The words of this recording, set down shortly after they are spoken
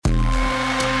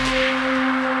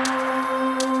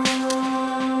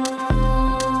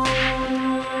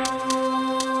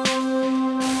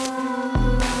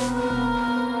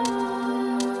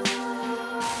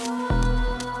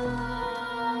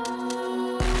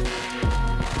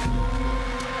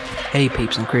Hey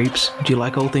peeps and creeps, do you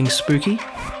like all things spooky?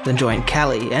 Then join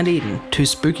Callie and Eden, two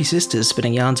spooky sisters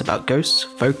spinning yarns about ghosts,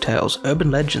 folktales, urban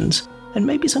legends, and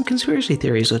maybe some conspiracy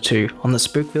theories or two on the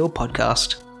Spookville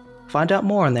podcast. Find out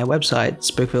more on their website,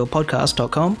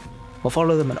 spookvillepodcast.com, or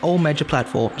follow them on all major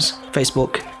platforms,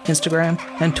 Facebook, Instagram,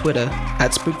 and Twitter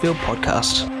at Spookville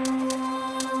Podcast.